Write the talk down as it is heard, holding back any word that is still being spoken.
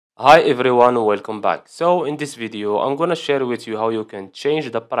Hi everyone, welcome back. So in this video, I'm gonna share with you how you can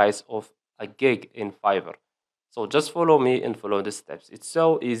change the price of a gig in Fiverr. So just follow me and follow the steps. It's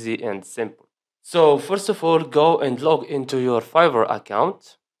so easy and simple. So first of all, go and log into your Fiverr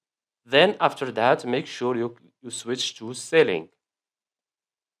account. Then after that, make sure you switch to selling.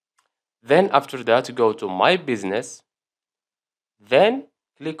 Then after that, go to my business. Then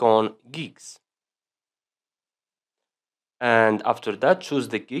click on gigs. And after that, choose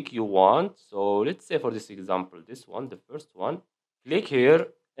the gig you want. So let's say for this example, this one, the first one, click here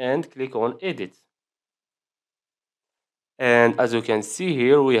and click on edit. And as you can see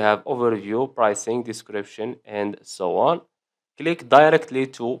here, we have overview, pricing, description, and so on. Click directly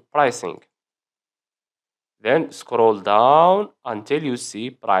to pricing. Then scroll down until you see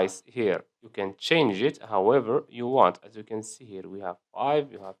price here. You can change it however you want. As you can see here, we have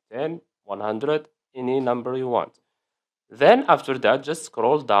 5, you have 10, 100, any number you want. Then after that, just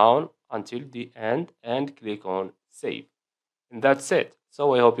scroll down until the end and click on save. And that's it.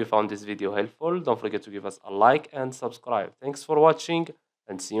 So I hope you found this video helpful. Don't forget to give us a like and subscribe. Thanks for watching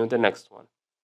and see you in the next one.